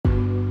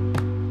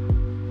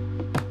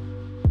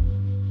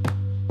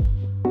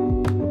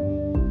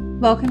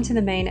Welcome to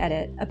The Main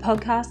Edit, a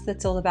podcast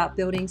that's all about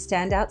building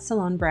standout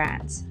salon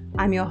brands.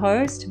 I'm your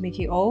host,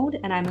 Mickey Auld,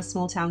 and I'm a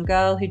small town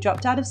girl who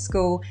dropped out of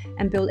school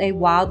and built a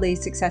wildly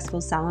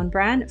successful salon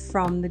brand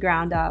from the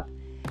ground up.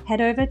 Head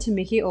over to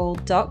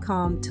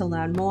mickeyauld.com to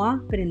learn more,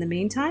 but in the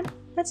meantime,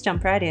 let's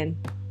jump right in.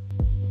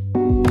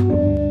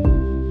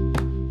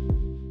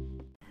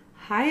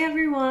 Hi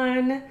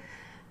everyone!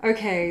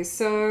 Okay,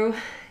 so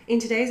in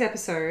today's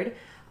episode,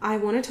 I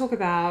want to talk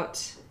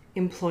about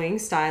employing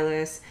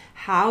stylists,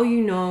 how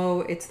you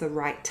know it's the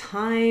right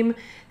time,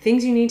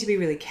 things you need to be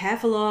really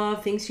careful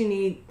of, things you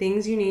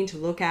need to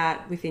look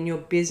at within your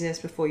business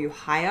before you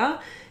hire,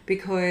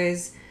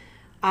 because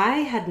I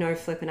had no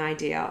flippin'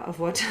 idea of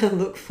what to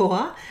look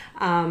for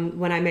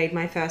when I made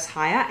my first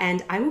hire,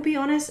 and I will be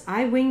honest,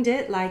 I winged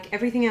it like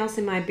everything else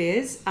in my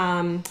biz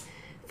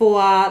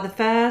for the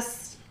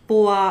first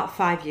 4 or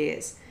 5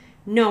 years.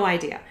 No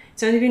idea.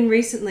 It's only been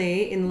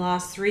recently in the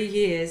last 3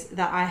 years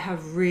that I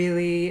have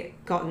really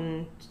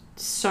gotten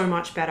so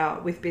much better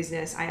with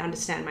business. I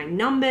understand my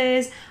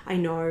numbers, I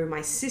know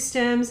my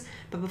systems,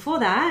 but before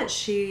that,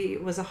 she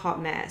was a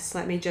hot mess.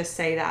 Let me just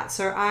say that.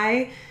 So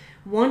I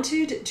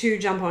wanted to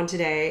jump on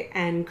today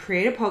and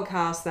create a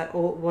podcast that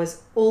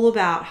was all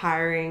about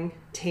hiring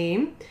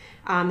team,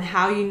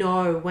 how you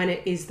know when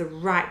it is the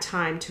right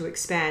time to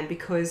expand,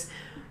 because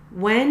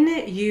when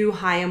you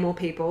hire more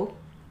people,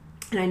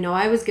 and I know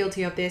I was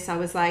guilty of this. I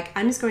was like,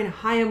 I'm just going to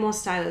hire more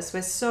stylists.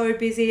 We're so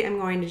busy. I'm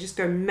going to just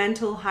go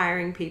mental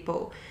hiring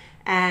people.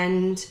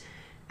 And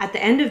at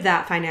the end of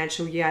that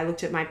financial year, I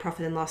looked at my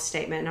profit and loss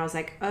statement and I was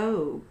like,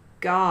 oh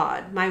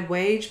God, my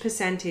wage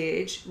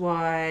percentage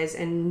was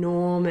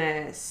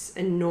enormous,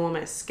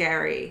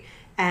 scary.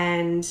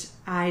 And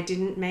I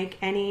didn't make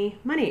any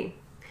money.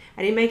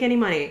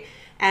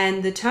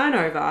 And the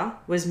turnover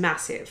was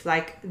massive.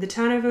 Like, the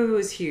turnover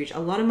was huge. A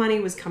lot of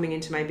money was coming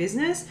into my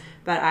business,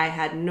 but I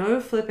had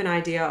no flipping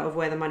idea of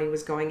where the money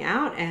was going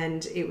out,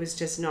 and it was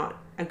just not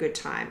a good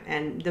time.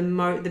 And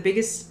the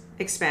biggest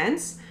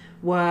expense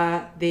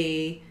were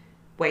the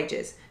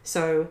wages.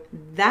 So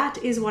that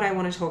is what I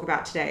want to talk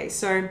about today.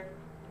 So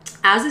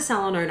as a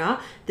salon owner,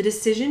 the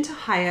decision to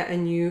hire a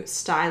new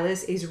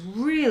stylist is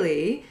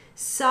really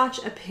such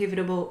a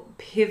pivotal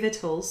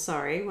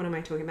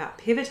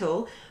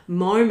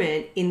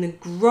moment in the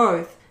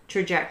growth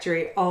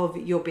trajectory of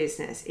your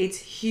business. It's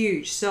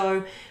huge.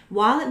 So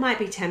while it might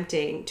be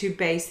tempting to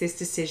base this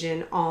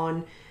decision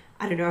on,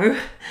 I don't know,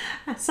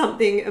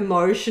 something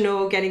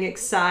emotional, getting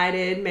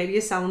excited, maybe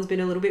your salon's been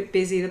a little bit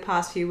busy the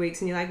past few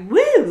weeks and you're like,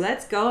 woo,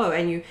 let's go.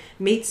 And you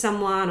meet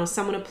someone or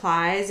someone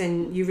applies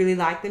and you really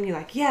like them. You're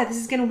like, yeah, this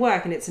is going to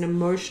work. And it's an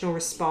emotional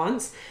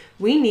response.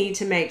 We need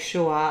to make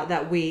sure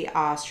that we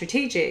are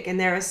strategic. And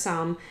there are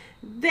some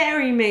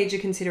very major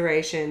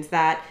considerations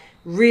that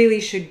really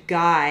should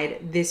guide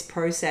this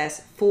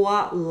process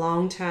for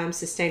long-term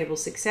sustainable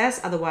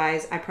success.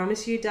 Otherwise, I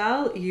promise you,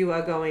 Dal, you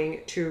are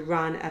going to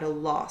run at a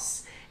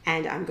loss.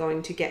 And I'm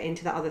going to get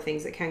into the other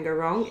things that can go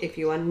wrong if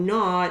you are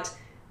not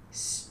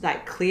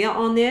like clear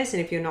on this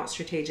and if you're not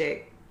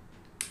strategic.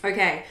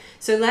 Okay,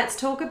 so let's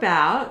talk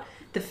about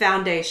the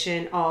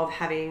foundation of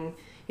having,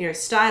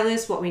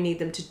 stylists, what we need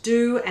them to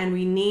do, and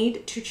we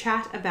need to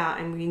chat about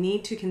and we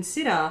need to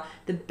consider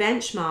the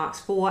benchmarks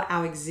for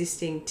our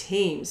existing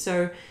team.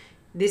 So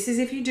this is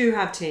if you do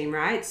have team,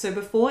 right? So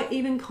before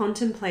even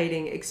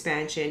contemplating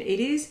expansion, it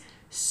is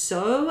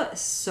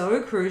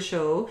so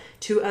crucial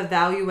to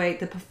evaluate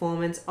the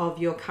performance of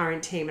your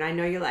current team. And I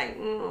know you're like,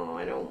 oh,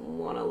 I don't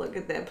want to look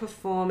at their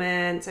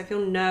performance. I feel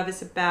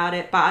nervous about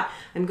it, but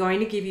I'm going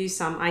to give you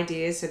some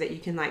ideas so that you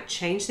can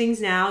change things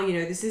now.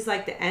 This is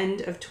like the end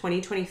of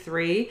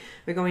 2023.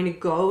 We're going to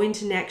go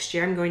into next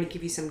year. I'm going to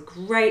give you some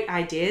great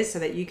ideas so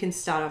that you can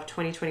start off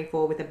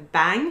 2024 with a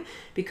bang.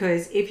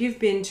 Because if you've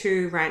been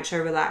to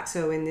Rancho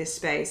Relaxo in this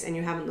space and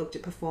you haven't looked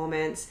at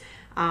performance,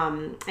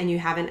 and you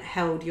haven't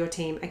held your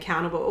team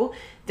accountable,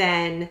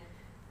 then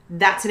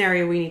that's an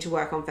area we need to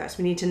work on first.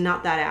 We need to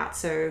nut that out.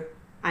 So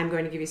I'm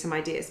going to give you some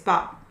ideas,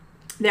 but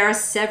there are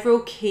several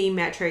key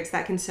metrics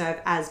that can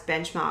serve as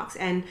benchmarks.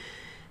 And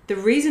the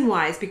reason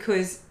why is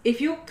because if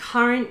your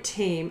current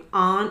team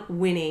aren't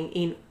winning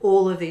in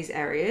all of these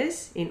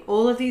areas,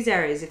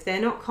 if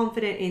they're not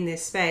confident in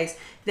this space,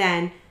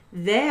 then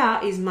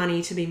there is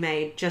money to be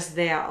made just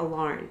there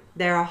alone.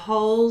 There are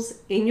holes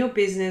in your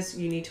business.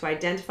 You need to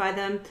identify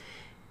them.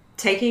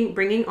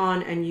 Bringing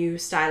on a new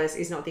stylist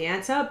is not the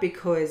answer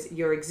because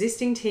your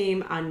existing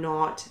team are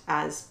not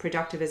as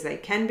productive as they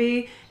can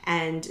be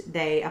and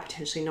they are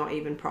potentially not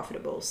even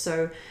profitable.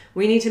 So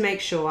we need to make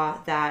sure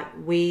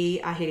that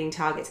we are hitting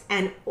targets,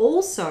 and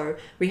also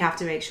we have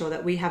to make sure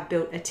that we have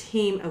built a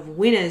team of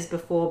winners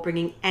before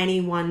bringing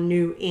anyone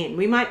new in.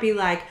 We might be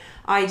like,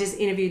 I just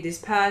interviewed this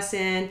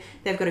person,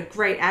 they've got a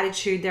great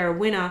attitude, they're a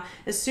winner.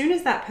 As soon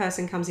as that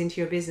person comes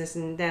into your business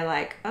and they're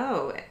like,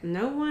 oh,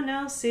 no one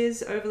else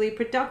is overly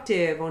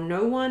productive, or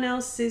no one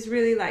else is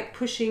really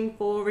pushing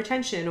for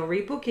retention or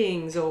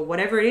rebookings or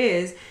whatever it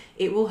is,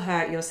 it will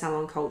hurt your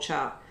salon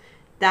culture.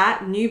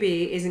 that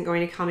newbie isn't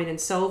going to come in and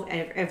solve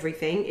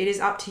everything. It is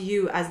up to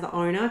you as the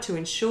owner to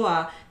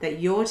ensure that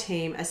your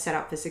team are set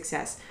up for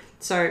success.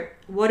 So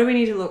what do we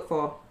need to look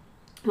for?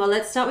 Well,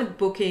 let's start with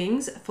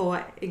bookings.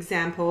 For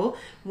example,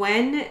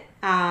 when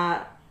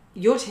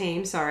your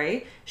team,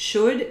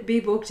 should be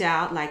booked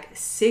out like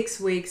 6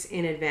 weeks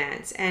in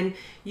advance. And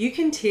you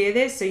can tier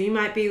this. So you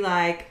might be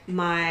like,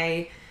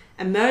 my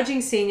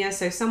emerging senior,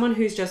 so someone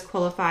who's just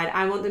qualified,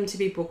 I want them to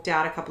be booked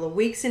out a couple of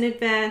weeks in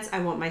advance. I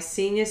want my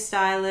senior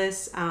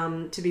stylist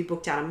to be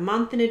booked out a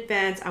month in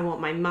advance. I want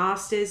my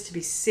masters to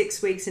be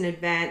 6 weeks in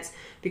advance,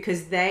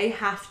 because they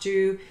have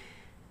to,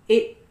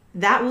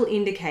 that will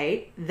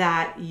indicate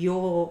that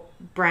your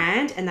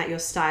brand and that your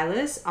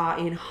stylists are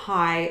in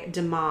high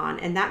demand.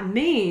 And that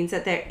means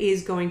that there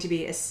is going to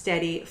be a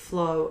steady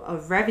flow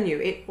of revenue.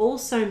 It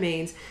also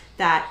means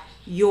that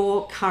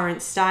your current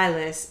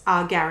stylists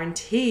are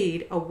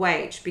guaranteed a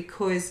wage,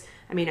 because,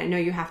 I mean, I know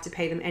you have to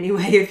pay them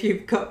anyway if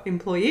you've got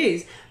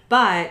employees,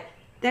 but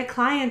their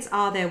clients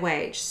are their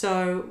wage.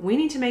 So we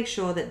need to make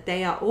sure that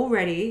they are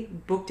already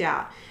booked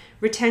out.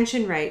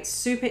 Retention rate,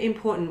 super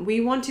important.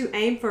 We want to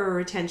aim for a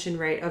retention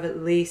rate of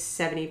at least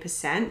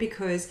 70%,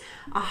 because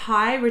a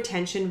high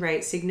retention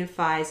rate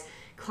signifies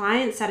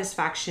client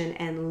satisfaction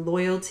and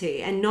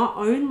loyalty. And not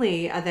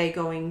only are they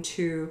going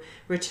to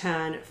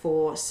return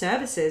for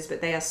services,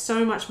 but they are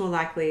so much more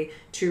likely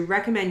to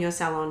recommend your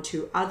salon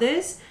to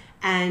others.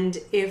 And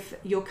if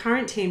your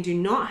current team do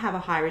not have a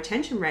high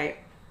retention rate,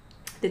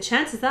 the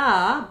chances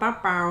are,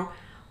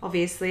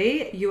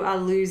 obviously, you are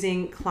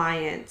losing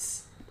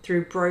clients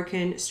through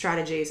broken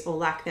strategies or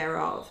lack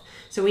thereof.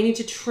 So we need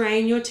to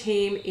train your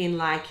team in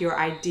like your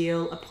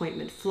ideal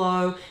appointment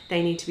flow.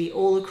 They need to be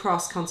all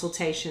across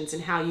consultations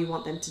and how you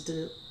want them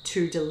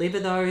to deliver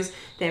those.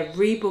 Their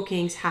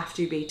rebookings have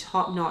to be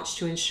top notch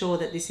to ensure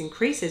that this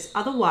increases.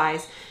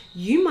 Otherwise,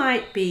 you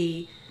might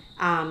be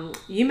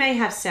you may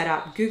have set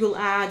up Google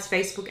ads,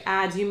 Facebook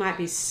ads. You might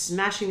be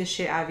smashing the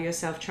shit out of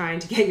yourself trying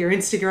to get your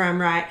Instagram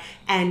right,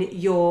 and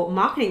your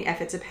marketing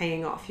efforts are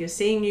paying off. You're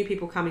seeing new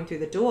people coming through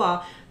the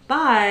door,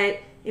 but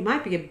it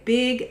might be a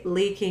big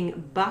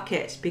leaking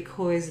bucket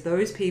because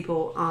those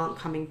people aren't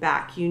coming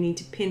back. You need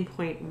to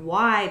pinpoint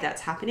why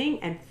that's happening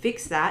and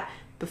fix that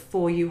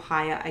before you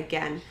hire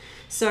again.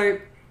 So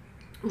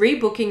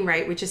rebooking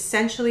rate, which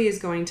essentially is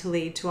going to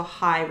lead to a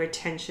high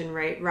retention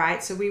rate,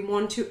 right? So we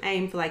want to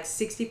aim for like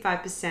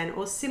 65%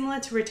 or similar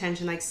to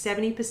retention, like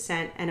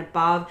 70% and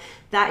above.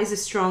 That is a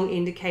strong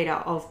indicator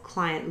of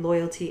client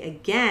loyalty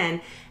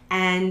again.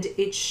 And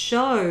it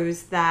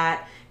shows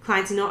that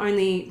clients are not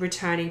only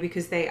returning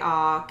because they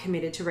are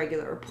committed to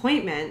regular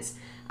appointments,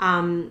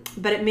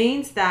 but it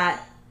means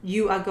that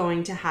you are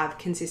going to have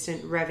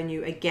consistent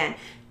revenue again.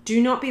 Do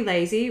not be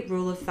lazy.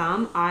 Rule of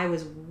thumb, I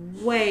was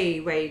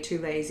way too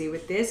lazy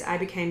with this. I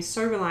became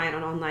so reliant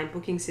on online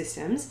booking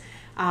systems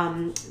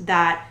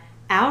that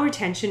our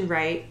retention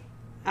rate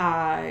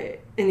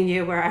in the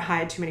year where I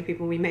hired too many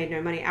people, we made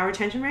no money. Our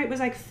retention rate was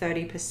like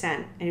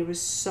 30%, and it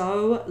was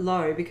so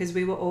low because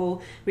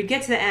we'd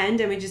get to the end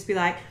and we'd just be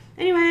like,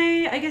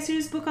 anyway, I guess you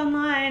just book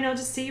online. I'll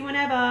just see you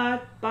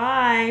whenever.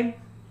 Bye.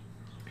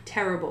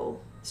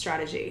 Terrible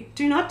strategy.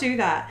 Do not do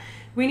that.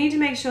 We need to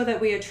make sure that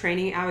we are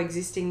training our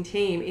existing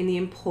team in the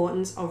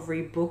importance of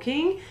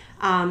rebooking.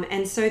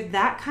 And so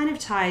that kind of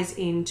ties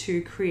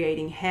into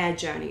creating hair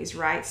journeys,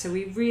 right? So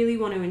we really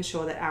want to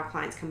ensure that our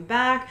clients come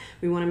back.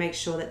 We want to make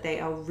sure that they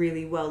are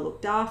really well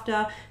looked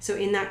after. So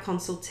in that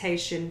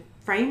consultation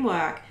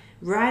framework,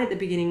 right at the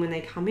beginning when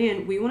they come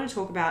in, we want to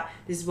talk about,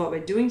 this is what we're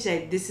doing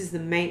today. This is the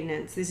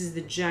maintenance. This is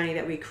the journey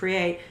that we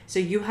create. So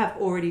you have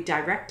already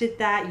directed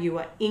that. You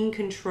are in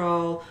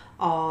control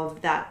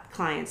of that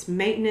client's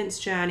maintenance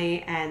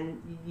journey,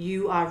 and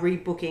you are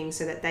rebooking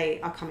so that they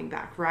are coming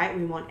back, right?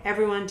 We want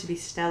everyone to be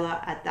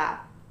stellar at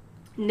that.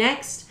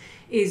 Next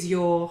is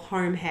your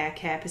home hair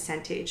care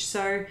percentage.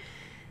 So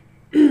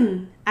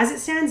as it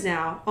stands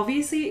now,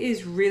 obviously it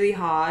is really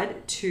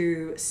hard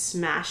to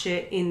smash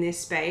it in this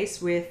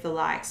space with the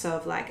likes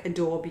of like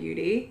Adore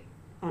Beauty,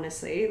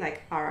 honestly,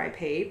 like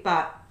RIP,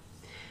 but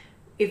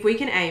if we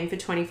can aim for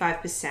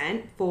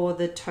 25% for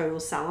the total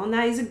salon,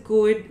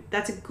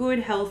 that's a good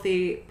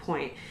healthy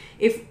point.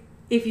 If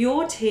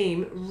your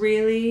team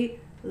really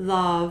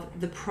love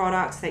the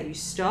products that you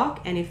stock,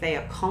 and if they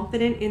are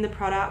confident in the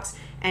products,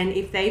 and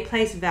if they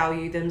place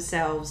value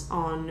themselves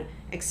on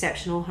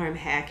exceptional home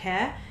hair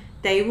care,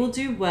 they will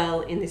do well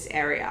in this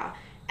area.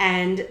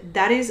 And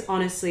that is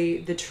honestly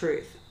the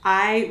truth.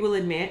 I will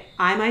admit,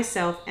 I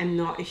myself am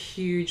not a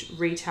huge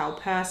retail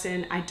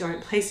person. I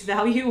don't place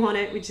value on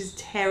it, which is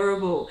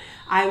terrible.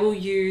 I will not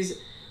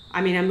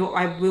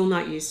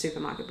use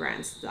supermarket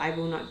brands. I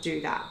will not do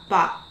that.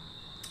 But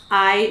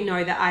I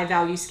know that I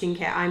value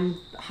skincare. I'm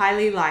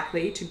highly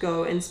likely to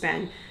go and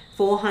spend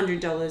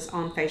 $400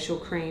 on facial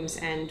creams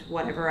and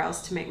whatever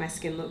else to make my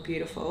skin look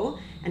beautiful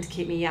and to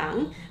keep me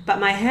young. But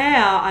my hair,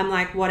 I'm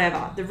like,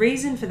 whatever. The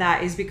reason for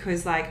that is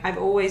because like I've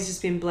always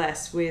just been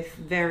blessed with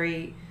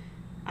very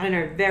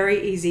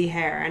easy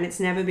hair, and it's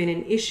never been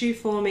an issue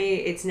for me.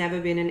 It's never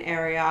been an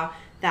area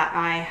that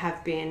I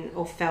have been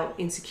or felt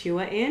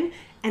insecure in.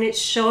 And it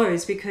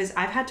shows because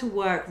I've had to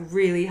work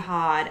really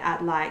hard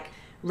at like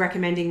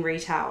recommending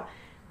retail.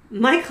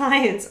 My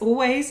clients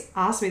always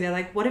ask me, they're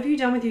like, what have you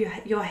done with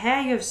your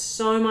hair? You have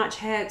so much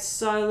hair, it's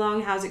so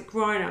long, how's it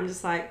grown? I'm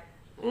just like,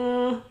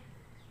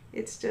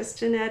 it's just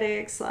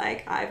genetics,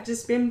 like I've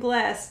just been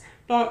blessed.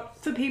 But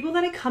for people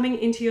that are coming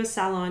into your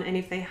salon, and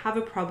if they have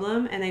a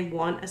problem and they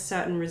want a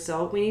certain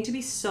result, we need to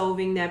be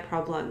solving their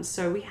problems.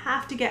 So we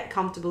have to get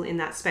comfortable in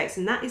that space.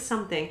 And that is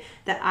something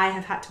that I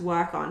have had to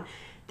work on.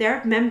 There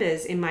are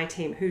members in my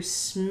team who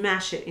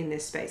smash it in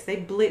this space. They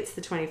blitz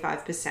the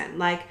 25%,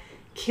 like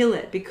kill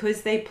it,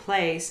 because they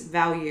place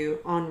value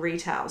on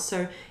retail.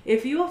 So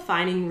if you are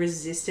finding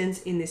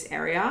resistance in this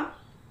area,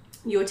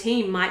 your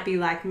team might be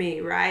like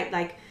me, right?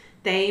 Like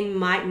they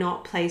might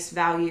not place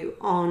value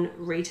on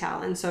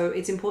retail. And so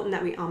it's important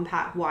that we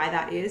unpack why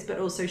that is, but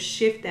also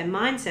shift their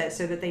mindset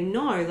so that they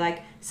know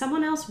like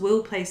someone else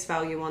will place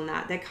value on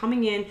that. They're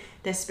coming in,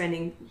 they're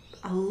spending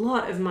a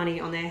lot of money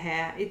on their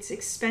hair. It's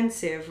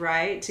expensive,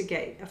 right? To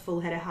get a full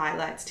head of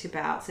highlights, tip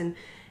outs and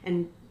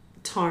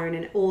tone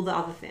and all the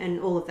other and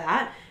all of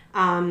that.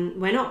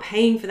 We're not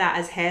paying for that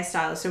as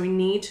hairstylists. So we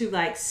need to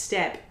like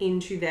step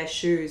into their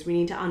shoes. We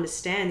need to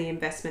understand the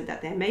investment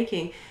that they're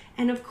making.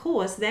 And of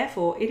course,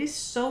 therefore, it is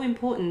so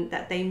important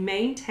that they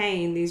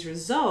maintain these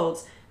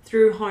results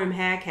through home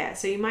hair care.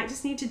 So you might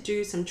just need to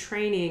do some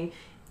training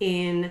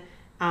in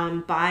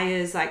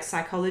buyers like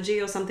psychology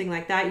or something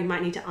like that. You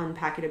might need to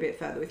unpack it a bit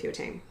further with your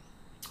team.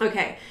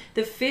 Okay,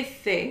 the fifth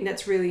thing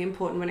that's really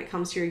important when it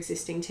comes to your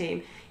existing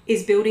team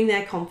is building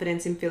their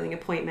confidence in filling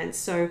appointments.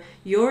 So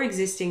your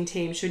existing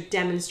team should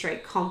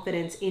demonstrate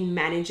confidence in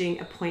managing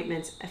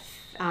appointments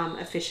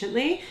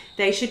efficiently.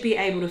 They should be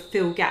able to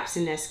fill gaps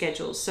in their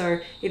schedules. So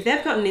if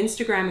they've got an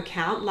Instagram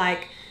account,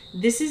 like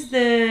this is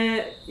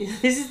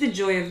the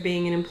joy of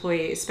being an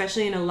employee,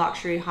 especially in a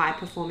luxury high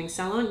performing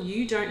salon.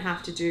 You don't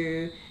have to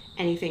do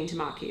anything to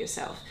market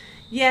yourself.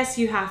 Yes,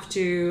 you have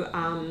to,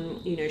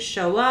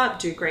 show up,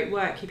 do great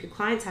work, keep your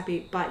clients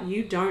happy, but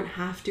you don't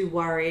have to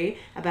worry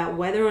about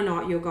whether or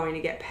not you're going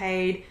to get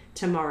paid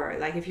tomorrow.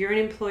 Like if you're an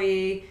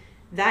employee,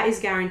 that is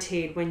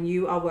guaranteed when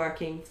you are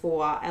working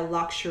for a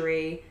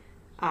luxury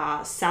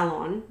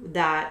salon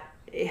that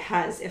it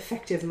has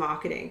effective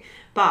marketing.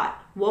 But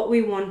what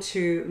we want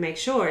to make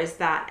sure is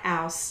that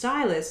our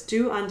stylists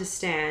do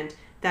understand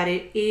that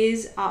it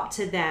is up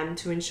to them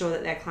to ensure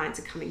that their clients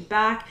are coming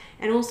back.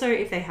 And also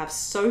if they have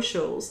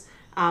socials,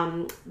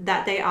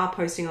 that they are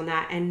posting on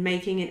that and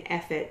making an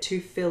effort to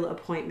fill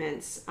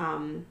appointments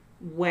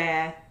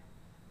where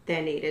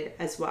they're needed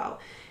as well.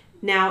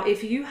 Now,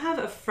 if you have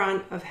a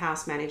front of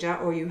house manager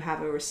or you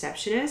have a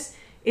receptionist,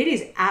 it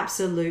is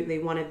absolutely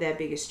one of their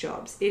biggest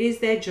jobs. It is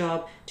their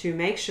job to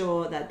make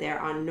sure that there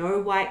are no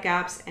white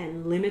gaps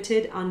and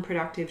limited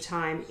unproductive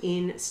time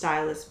in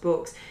stylist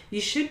books.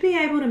 You should be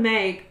able to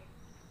make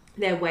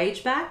their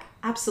wage back,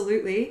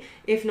 absolutely,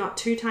 if not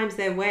 2 times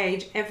their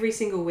wage every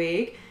single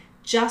week,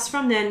 just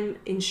from them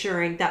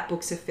ensuring that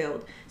books are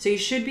filled. So you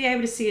should be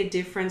able to see a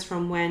difference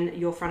from when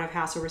your front of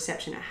house or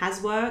reception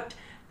has worked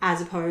as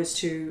opposed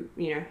to,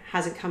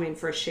 hasn't come in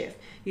for a shift.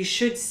 You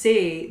should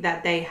see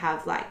that they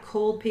have like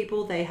called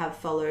people, they have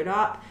followed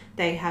up,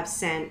 they have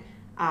sent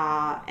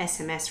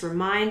SMS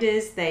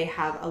reminders, they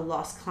have a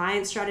lost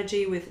client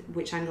strategy with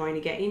which I'm going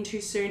to get into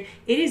soon.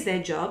 It is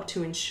their job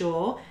to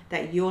ensure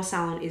that your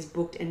salon is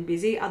booked and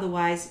busy.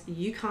 Otherwise,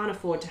 you can't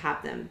afford to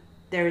have them.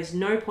 There is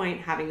no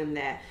point having them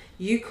there.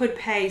 You could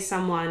pay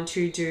someone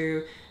to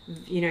do,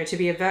 to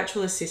be a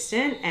virtual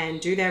assistant and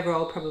do their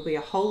role probably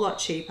a whole lot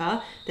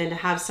cheaper than to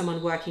have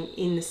someone working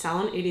in the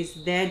salon. It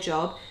is their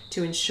job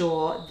to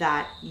ensure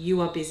that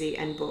you are busy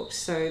and booked.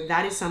 So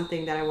that is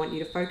something that I want you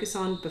to focus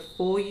on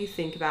before you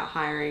think about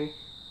hiring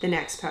the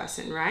next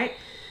person, right?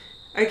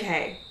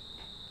 Okay,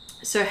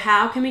 so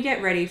how can we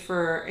get ready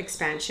for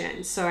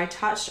expansion? So I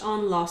touched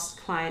on lost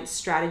client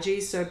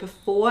strategies. So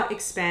before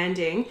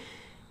expanding,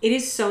 it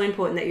is so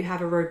important that you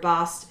have a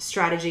robust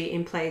strategy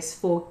in place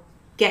for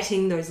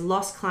getting those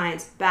lost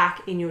clients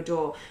back in your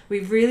door.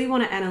 We really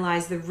want to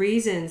analyze the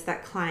reasons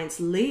that clients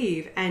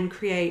leave and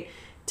create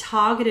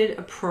targeted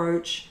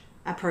approaches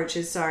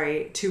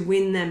to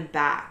win them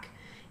back.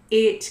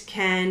 It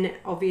can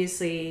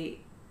obviously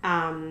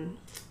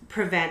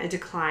prevent a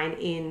decline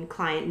in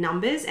client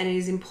numbers, and it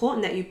is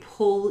important that you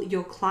pull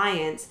your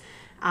clients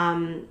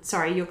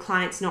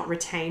not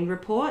retained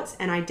reports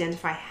and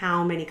identify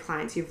how many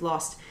clients you've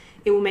lost.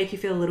 It will make you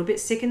feel a little bit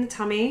sick in the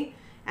tummy.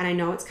 And I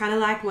know it's kind of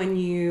like when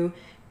you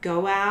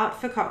go out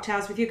for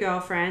cocktails with your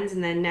girlfriends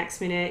and then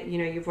next minute,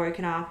 you've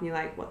woken up and you're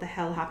like, what the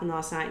hell happened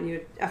last night? And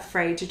you're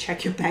afraid to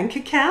check your bank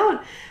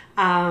account.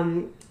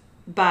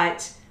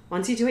 But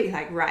once you do it, you're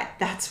like, right,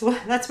 that's where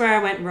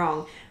I went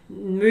wrong.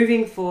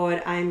 Moving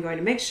forward, I'm going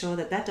to make sure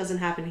that doesn't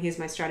happen. Here's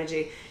my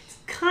strategy. It's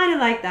kind of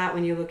like that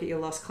when you look at your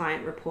lost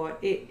client report.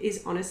 It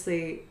is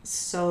honestly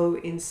so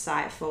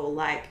insightful.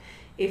 Like,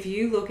 if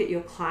you look at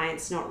your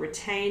clients not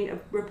retained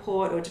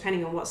report, or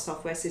depending on what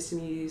software system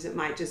you use, it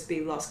might just be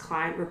lost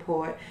client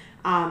report.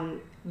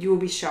 you will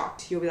be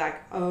shocked. You'll be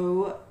like,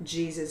 oh,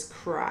 Jesus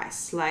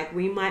Christ. Like,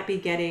 we might be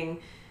getting,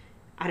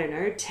 I don't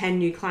know, 10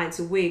 new clients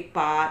a week,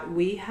 but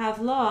we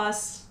have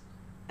lost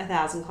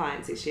 1,000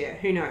 clients this year.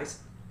 Who knows?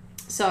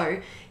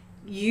 So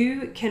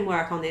you can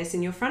work on this,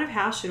 and your front of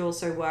house should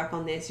also work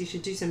on this. You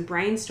should do some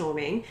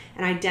brainstorming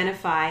and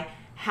identify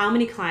how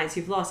many clients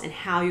you've lost and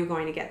how you're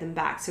going to get them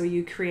back. So are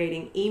you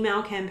creating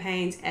email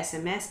campaigns,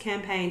 SMS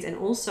campaigns, and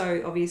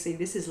also, obviously,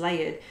 this is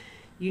layered.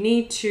 You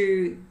need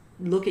to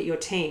look at your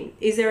team.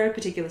 Is there a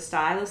particular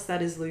stylist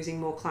that is losing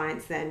more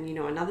clients than, you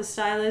know, another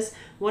stylist?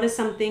 What are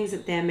some things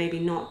that they're maybe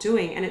not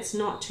doing? And it's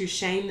not to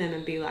shame them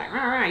and be like,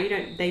 all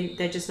right,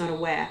 they're just not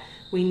aware.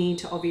 We need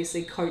to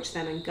obviously coach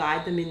them and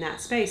guide them in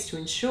that space to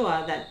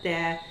ensure that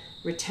their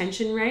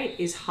retention rate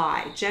is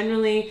high.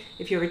 Generally,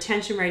 if your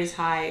retention rate is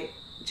high,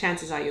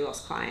 chances are your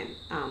lost client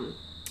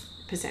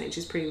percentage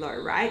is pretty low,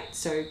 right?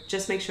 So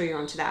just make sure you're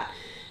onto that.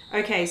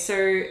 Okay,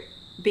 so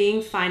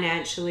being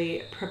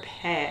financially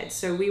prepared.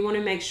 So we want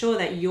to make sure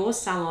that your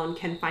salon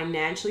can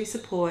financially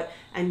support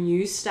a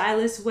new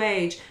stylist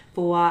wage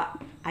for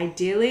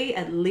ideally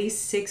at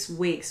least 6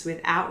 weeks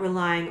without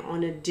relying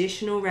on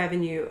additional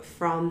revenue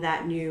from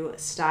that new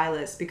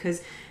stylist,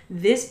 because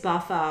this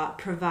buffer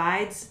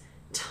provides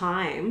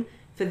time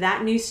for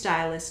that new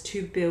stylist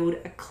to build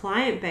a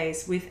client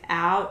base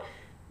without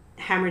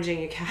hemorrhaging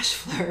your cash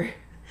flow,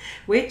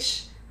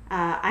 which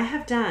I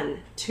have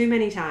done too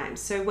many times.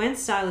 So when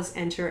stylists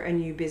enter a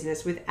new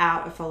business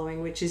without a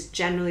following, which is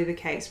generally the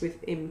case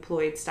with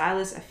employed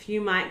stylists, a few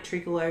might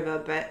trickle over,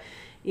 but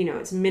you know,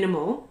 it's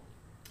minimal.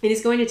 It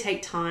is going to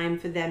take time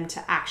for them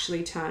to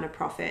actually turn a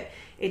profit.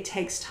 It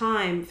takes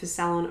time for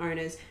salon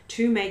owners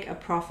to make a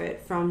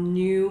profit from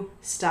new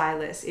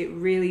stylists. It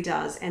really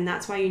does. And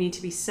that's why you need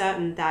to be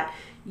certain that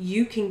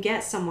you can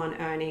get someone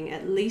earning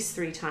at least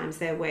 3 times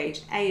their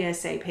wage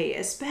ASAP,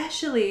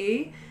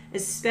 especially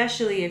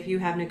if you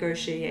have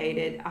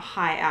negotiated a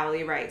high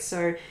hourly rate.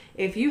 So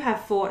if you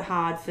have fought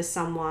hard for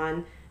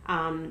someone,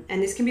 and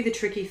this can be the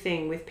tricky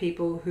thing with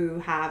people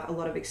who have a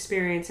lot of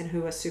experience and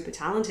who are super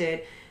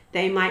talented,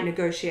 they might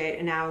negotiate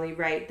an hourly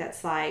rate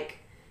that's like,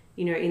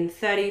 you know, in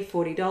 $30,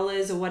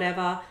 $40 or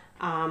whatever.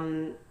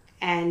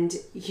 And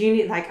you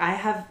need, like, I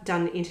have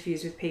done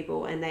interviews with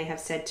people and they have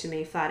said to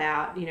me flat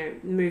out, you know,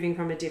 moving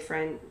from a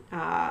different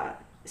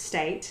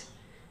state,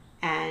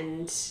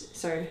 and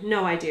so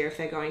no idea if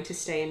they're going to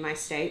stay in my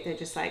state. They're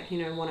just like,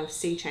 you know, want to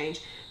see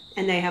change,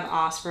 and they have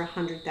asked for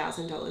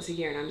 $100,000 a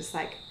year, and I'm just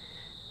like,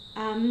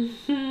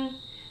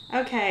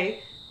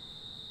 okay,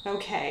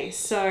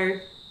 so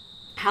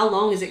how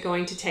long is it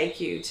going to take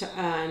you to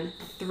earn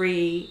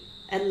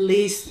at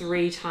least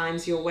 3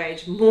 times your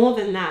wage? More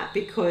than that,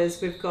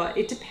 because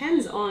it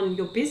depends on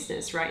your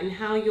business, right, and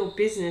how your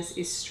business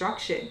is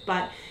structured.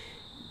 But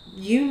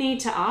you need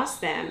to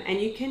ask them,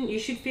 and you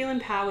should feel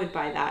empowered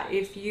by that.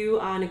 If you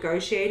are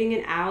negotiating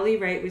an hourly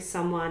rate with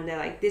someone, they're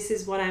like, this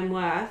is what I'm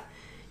worth,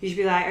 you should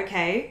be like,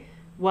 okay,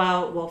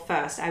 well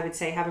first I would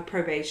say have a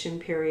probation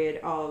period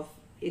of,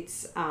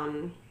 it's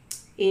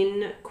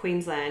in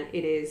Queensland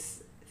it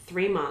is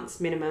 3 months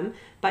minimum,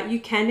 but you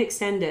can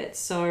extend it.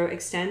 So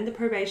extend the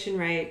probation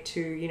rate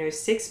to, you know,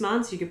 6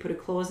 months. You could put a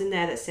clause in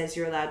there that says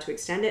you're allowed to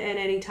extend it at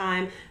any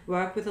time.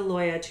 Work with a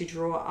lawyer to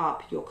draw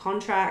up your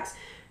contracts.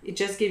 It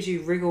just gives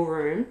you wriggle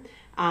room.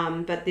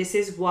 But this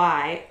is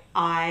why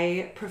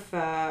I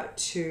prefer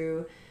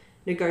to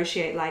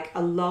negotiate like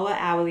a lower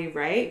hourly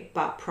rate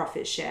but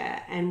profit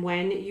share. And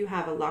when you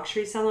have a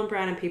luxury salon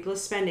brand and people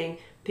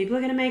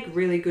are going to make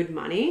really good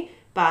money,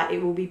 but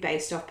it will be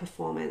based off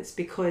performance.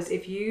 Because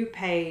if you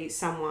pay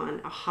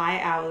someone a high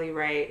hourly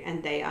rate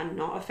and they are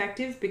not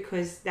effective,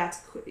 because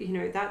that's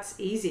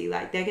easy,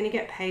 like they're going to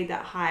get paid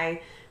that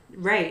high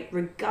rate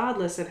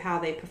regardless of how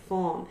they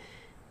perform.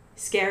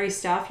 Scary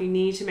stuff. You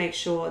need to make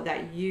sure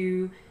that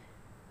you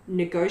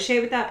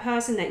negotiate with that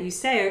person, that you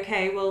say,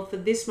 okay, well, for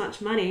this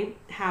much money,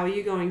 how are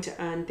you going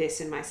to earn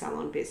this in my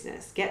salon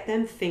business? Get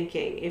them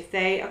thinking. If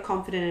they are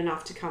confident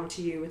enough to come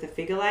to you with a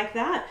figure like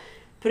that,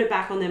 put it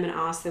back on them and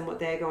ask them what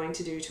they're going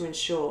to do to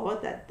ensure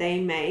that they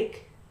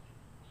make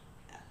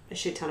a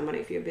shit ton of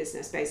money for your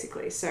business,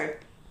 basically. So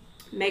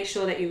make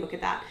sure that you look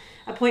at that.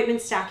 Appointment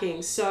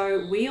stacking.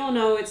 So we all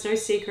know, it's no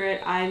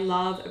secret, I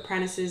love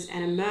apprentices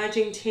and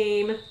emerging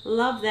team.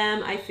 Love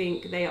them. I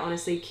think they are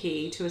honestly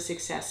key to a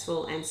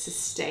successful and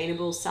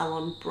sustainable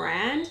salon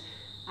brand.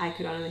 I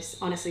could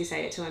honestly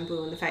say it till I'm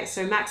blue in the face.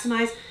 So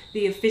maximize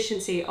the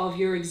efficiency of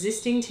your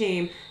existing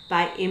team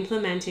by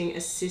implementing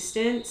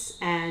assistants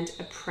and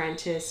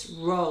apprentice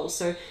roles.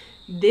 So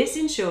this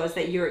ensures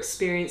that your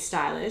experienced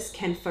stylist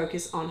can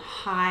focus on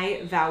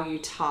high value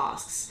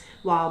tasks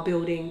while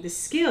building the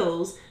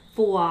skills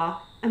for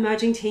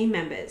emerging team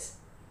members.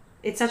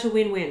 It's such a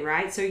win-win,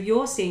 right? So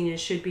your seniors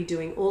should be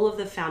doing all of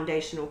the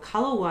foundational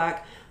color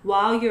work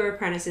while your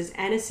apprentices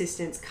and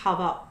assistants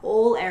cover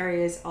all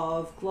areas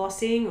of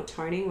glossing or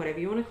toning, whatever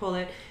you want to call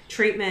it,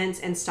 treatments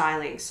and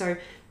styling. So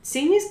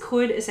seniors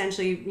could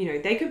essentially, you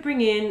know, they could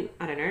bring in,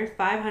 I don't know,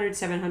 $500,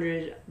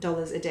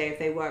 $700 a day if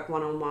they work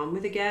one-on-one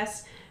with a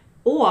guest.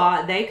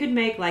 Or they could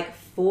make like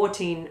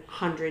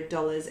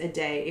 $1,400 a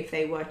day if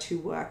they were to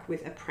work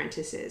with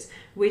apprentices,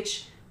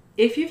 which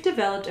if you've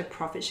developed a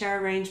profit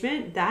share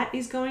arrangement, that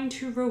is going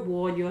to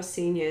reward your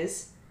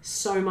seniors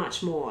so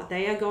much more.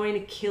 They are going to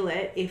kill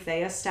it if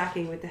they are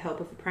stacking with the help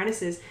of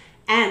apprentices.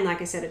 And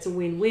like I said, it's a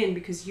win-win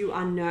because you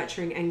are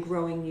nurturing and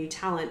growing new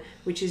talent,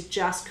 which is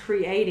just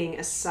creating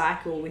a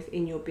cycle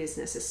within your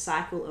business, a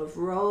cycle of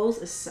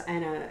roles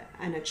and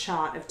a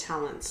chart of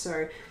talent.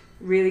 So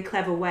really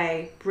clever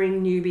way,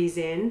 bring newbies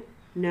in,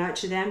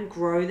 nurture them,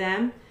 grow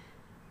them,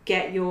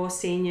 get your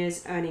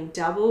seniors earning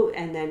double,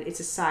 and then it's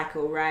a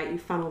cycle, right? You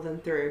funnel them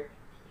through.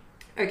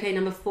 Okay,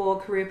 number 4,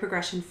 career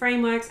progression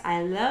frameworks.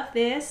 I love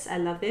this.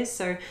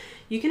 So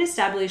you can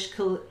establish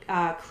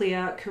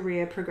clear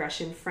career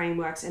progression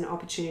frameworks and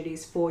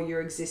opportunities for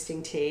your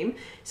existing team.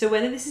 So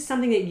whether this is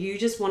something that you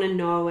just want to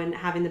know and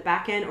have in the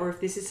back end, or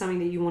if this is something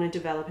that you want to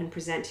develop and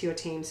present to your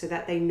team so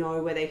that they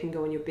know where they can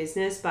go in your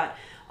business. But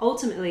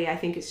ultimately, I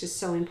think it's just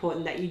so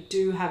important that you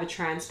do have a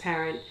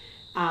transparent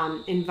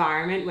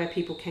environment where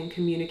people can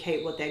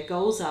communicate what their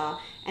goals are,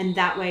 and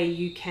that way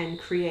you can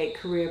create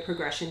career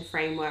progression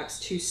frameworks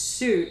to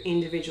suit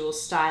individual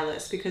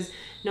stylists, because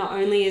not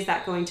only is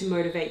that going to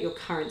motivate your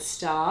current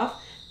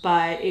staff,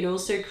 but it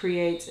also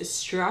creates a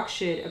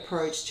structured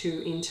approach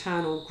to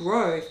internal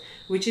growth,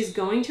 which is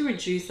going to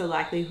reduce the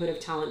likelihood of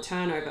talent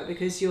turnover,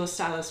 because your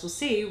stylist will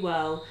see,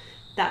 well,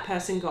 that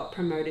person got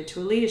promoted to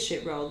a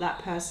leadership role, that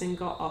person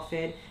got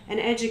offered an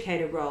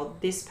educator role,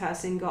 this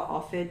person got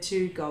offered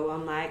to go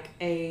on like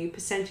a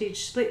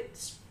percentage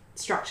split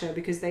structure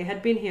because they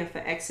had been here for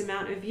X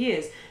amount of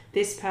years,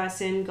 this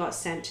person got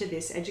sent to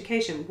this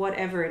education,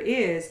 whatever it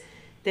is,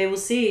 they will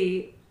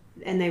see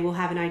and they will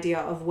have an idea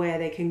of where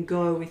they can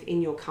go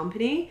within your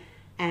company.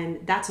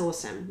 And that's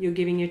awesome. You're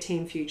giving your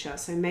team future.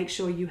 So make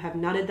sure you have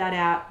nutted that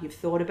out. You've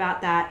thought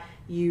about that.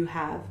 You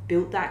have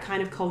built that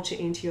kind of culture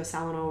into your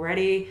salon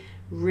already.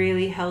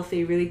 Really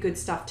healthy, really good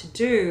stuff to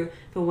do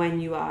for when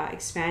you are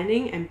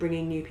expanding and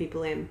bringing new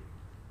people in.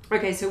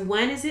 Okay, so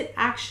when is it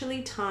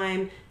actually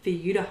time for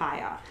you to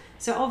hire?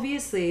 So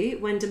obviously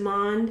when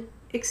demand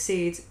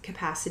exceeds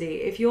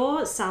capacity, if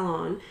your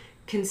salon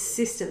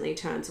consistently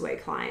turns away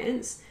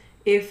clients,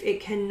 if it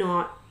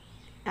cannot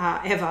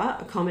ever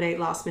accommodate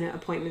last minute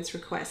appointments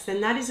requests,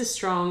 then that is a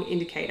strong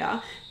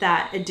indicator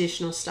that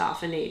additional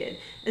staff are needed,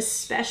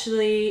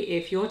 especially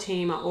if your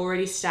team are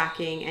already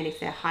stacking and if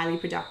they're highly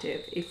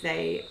productive, if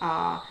they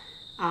are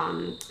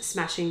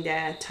smashing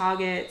their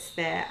targets,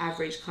 their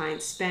average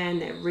client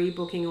spend, they're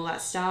rebooking, all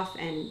that stuff,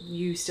 and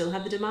you still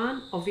have the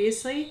demand.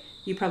 Obviously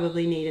you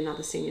probably need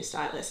another senior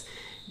stylist.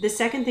 The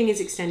second thing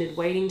is extended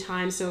waiting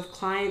time. So if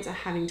clients are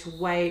having to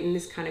wait, and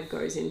this kind of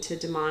goes into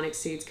demand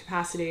exceeds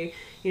capacity,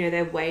 you know,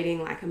 they're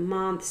waiting like a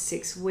month,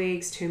 6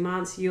 weeks, 2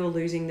 months, you're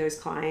losing those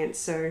clients.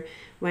 So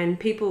when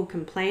people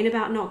complain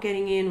about not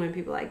getting in, when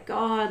people are like,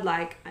 God,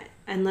 like,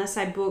 unless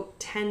I book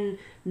 10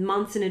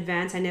 months in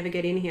advance, I never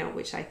get in here,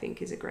 which I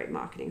think is a great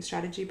marketing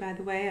strategy, by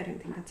the way. I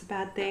don't think that's a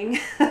bad thing.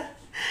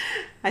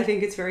 I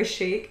think it's very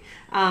chic.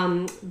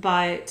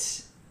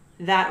 But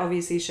that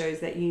obviously shows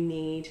that you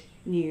need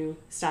new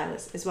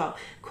stylists as well.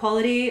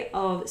 Quality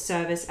of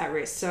service at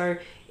risk. So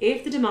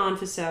if the demand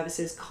for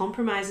services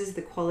compromises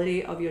the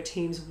quality of your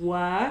team's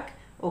work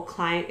or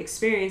client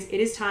experience, it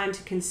is time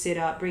to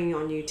consider bringing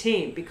on a new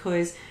team,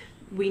 because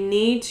we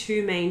need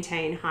to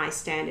maintain high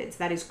standards.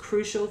 That is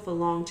crucial for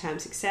long-term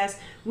success.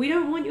 We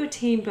don't want your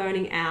team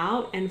burning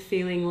out and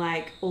feeling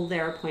like all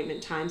their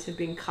appointment times have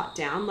been cut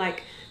down.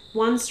 Like,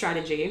 one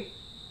strategy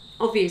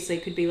obviously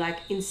could be like,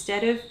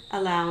 instead of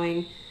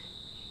allowing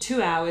 2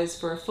 hours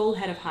for a full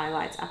head of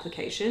highlights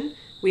application,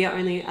 we are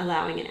only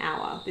allowing an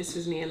hour. This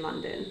was me in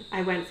London.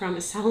 I went from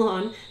a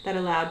salon that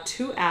allowed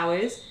 2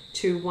 hours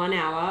to 1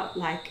 hour,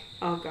 like,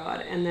 oh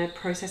God, and the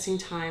processing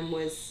time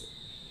was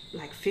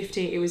like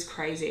 50. It was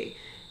crazy.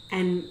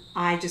 And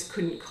I just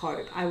couldn't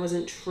cope. I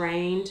wasn't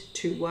trained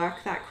to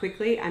work that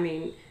quickly. I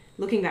mean,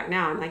 looking back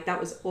now, I'm like, that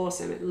was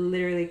awesome. It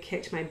literally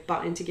kicked my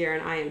butt into gear,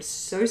 and I am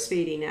so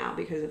speedy now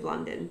because of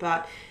London.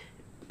 But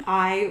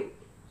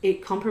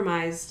it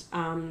compromised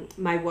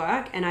my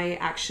work, and I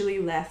actually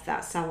left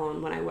that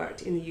salon when I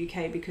worked in the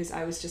UK because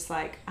I was just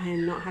like, I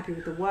am not happy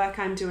with the work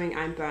I'm doing.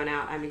 I'm burnt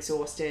out. I'm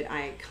exhausted.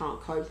 I can't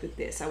cope with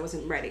this. I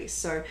wasn't ready.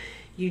 So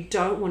you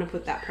don't want to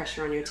put that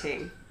pressure on your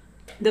team.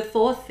 The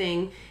fourth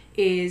thing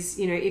is,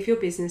 you know, if your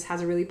business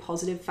has a really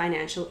positive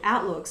financial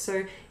outlook.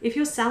 So if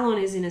your salon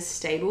is in a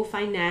stable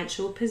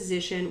financial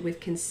position with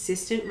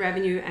consistent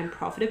revenue and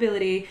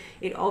profitability,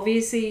 it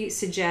obviously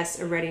suggests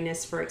a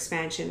readiness for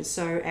expansion.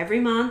 So every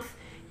month,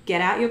 get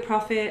out your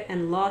profit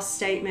and loss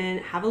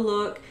statement, have a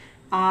look.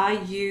 Are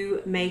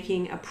you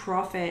making a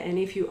profit? And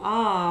if you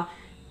are,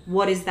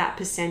 what is that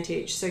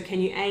percentage? So can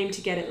you aim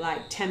to get it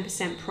like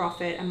 10%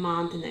 profit a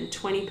month, and then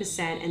 20%,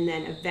 and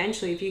then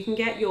eventually if you can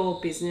get your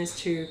business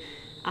to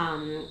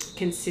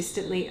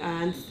consistently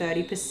earn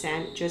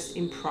 30% just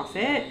in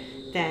profit,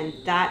 then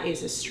that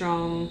is a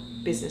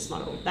strong business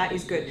model. That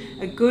is good.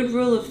 A good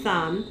rule of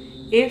thumb,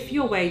 if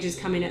your wages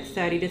come in at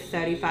 30 to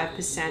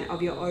 35%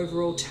 of your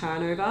overall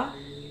turnover,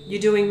 you're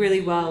doing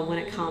really well when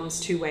it comes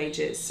to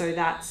wages. So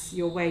that's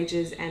your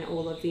wages and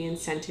all of the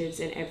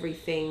incentives and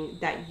everything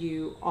that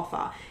you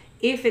offer.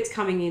 If it's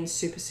coming in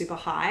super, super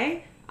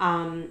high,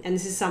 and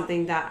this is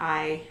something that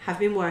I have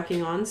been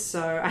working on,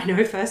 so I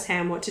know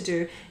firsthand what to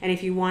do. And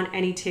if you want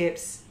any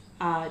tips,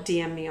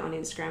 DM me on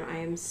Instagram. I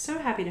am so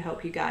happy to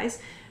help you guys.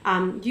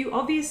 You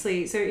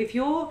obviously, so if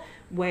your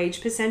wage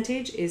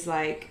percentage is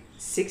like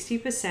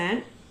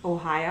 60% or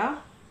higher,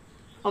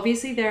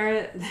 obviously there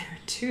are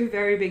two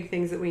very big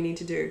things that we need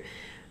to do.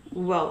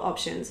 Well,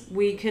 options.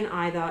 We can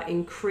either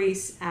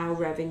increase our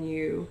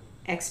revenue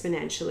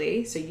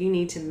exponentially, so you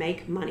need to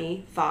make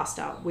money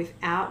faster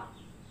without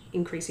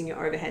increasing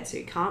your overhead. So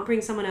you can't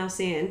bring someone else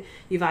in.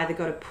 You've either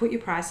got to put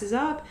your prices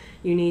up,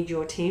 you need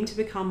your team to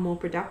become more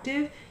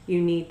productive,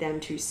 you need them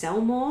to sell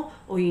more,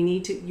 or you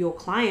need your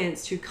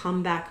clients to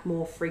come back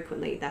more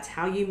frequently. That's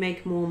how you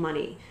make more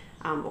money,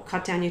 or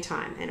cut down your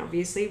time. And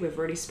obviously we've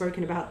already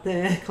spoken about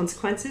the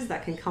consequences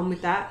that can come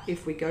with that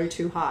if we go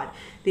too hard.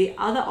 The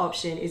other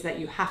option is that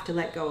you have to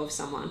let go of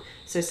someone.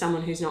 So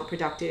someone who's not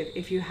productive.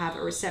 If you have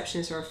a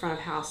receptionist or a front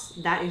of house,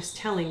 that is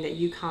telling that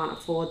you can't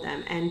afford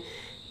them. And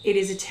it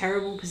is a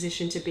terrible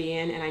position to be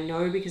in, and I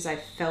know because I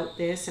felt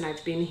this and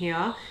I've been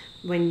here,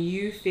 when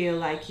you feel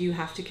like you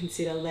have to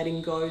consider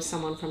letting go of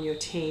someone from your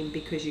team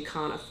because you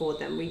can't afford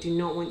them. We do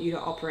not want you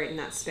to operate in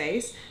that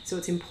space. So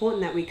it's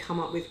important that we come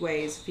up with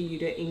ways for you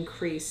to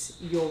increase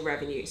your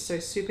revenue. So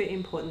super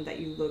important that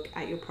you look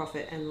at your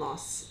profit and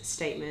loss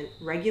statement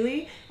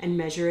regularly and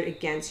measure it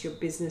against your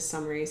business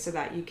summary so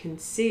that you can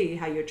see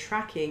how you're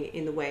tracking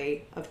in the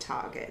way of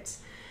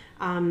targets.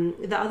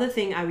 The other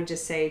thing I would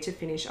just say to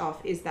finish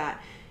off is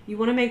that you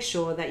want to make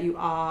sure that you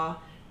are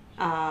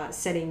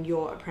setting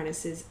your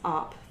apprentices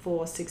up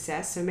for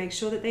success. So make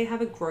sure that they have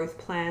a growth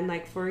plan.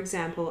 Like, for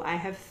example, I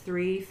have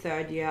 3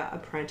 third-year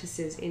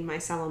apprentices in my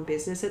salon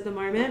business at the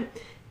moment.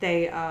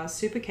 They are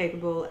super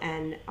capable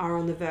and are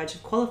on the verge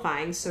of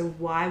qualifying. So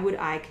why would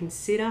I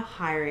consider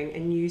hiring a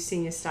new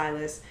senior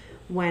stylist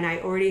when I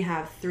already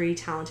have 3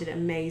 talented,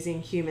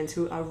 amazing humans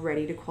who are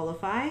ready to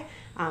qualify,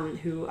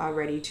 who are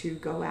ready to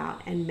go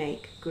out and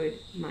make good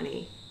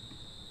money?